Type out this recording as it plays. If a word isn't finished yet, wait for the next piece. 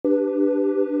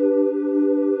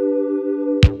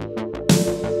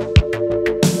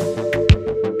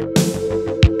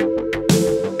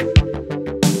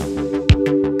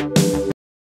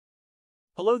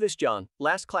this is John.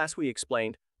 Last class we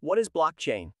explained what is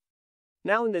blockchain.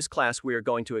 Now in this class we are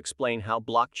going to explain how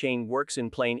blockchain works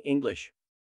in plain English.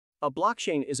 A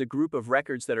blockchain is a group of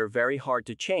records that are very hard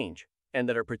to change and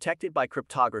that are protected by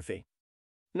cryptography.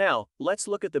 Now, let's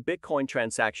look at the Bitcoin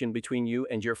transaction between you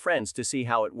and your friends to see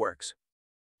how it works.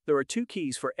 There are two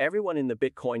keys for everyone in the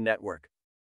Bitcoin network.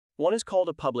 One is called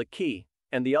a public key,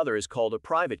 and the other is called a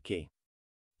private key.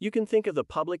 You can think of the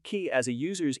public key as a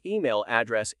user's email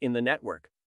address in the network.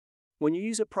 When you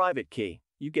use a private key,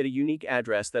 you get a unique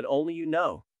address that only you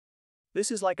know.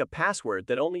 This is like a password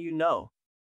that only you know.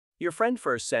 Your friend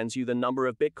first sends you the number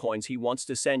of Bitcoins he wants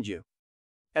to send you,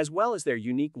 as well as their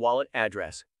unique wallet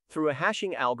address, through a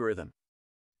hashing algorithm.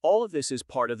 All of this is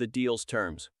part of the deal's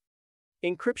terms.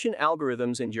 Encryption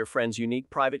algorithms and your friend's unique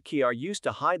private key are used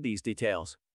to hide these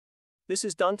details. This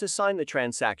is done to sign the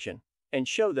transaction and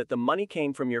show that the money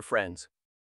came from your friends.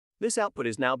 This output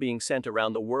is now being sent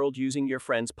around the world using your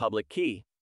friend's public key.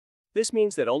 This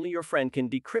means that only your friend can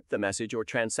decrypt the message or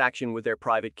transaction with their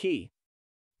private key,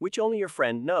 which only your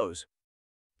friend knows.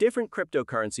 Different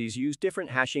cryptocurrencies use different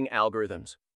hashing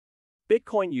algorithms.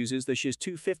 Bitcoin uses the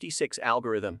SHA-256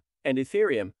 algorithm, and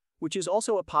Ethereum, which is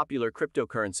also a popular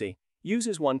cryptocurrency,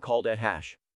 uses one called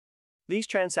ethash. These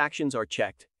transactions are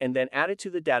checked and then added to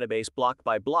the database block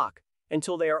by block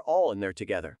until they are all in there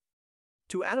together.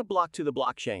 To add a block to the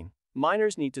blockchain,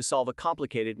 miners need to solve a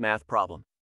complicated math problem.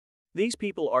 These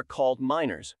people are called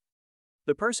miners.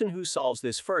 The person who solves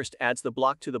this first adds the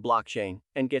block to the blockchain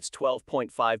and gets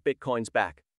 12.5 Bitcoins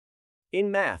back. In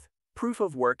math, proof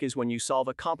of work is when you solve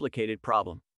a complicated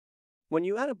problem. When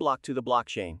you add a block to the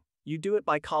blockchain, you do it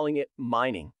by calling it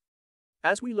mining.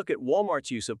 As we look at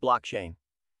Walmart's use of blockchain,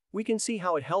 we can see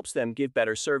how it helps them give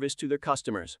better service to their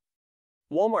customers.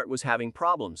 Walmart was having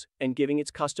problems and giving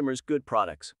its customers good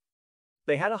products.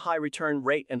 They had a high return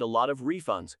rate and a lot of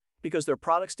refunds because their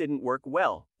products didn't work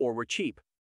well or were cheap.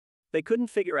 They couldn't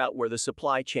figure out where the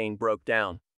supply chain broke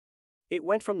down. It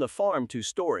went from the farm to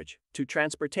storage, to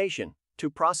transportation, to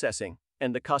processing,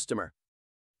 and the customer.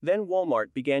 Then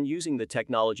Walmart began using the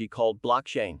technology called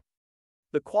blockchain.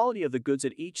 The quality of the goods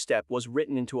at each step was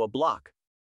written into a block.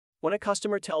 When a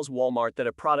customer tells Walmart that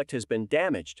a product has been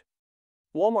damaged,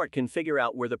 Walmart can figure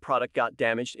out where the product got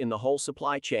damaged in the whole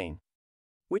supply chain,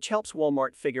 which helps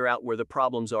Walmart figure out where the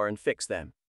problems are and fix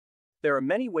them. There are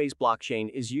many ways blockchain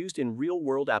is used in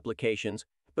real-world applications,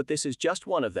 but this is just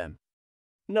one of them.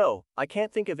 No, I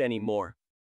can't think of any more.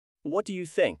 What do you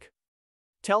think?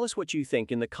 Tell us what you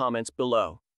think in the comments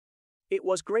below. It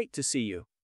was great to see you.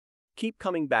 Keep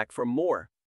coming back for more.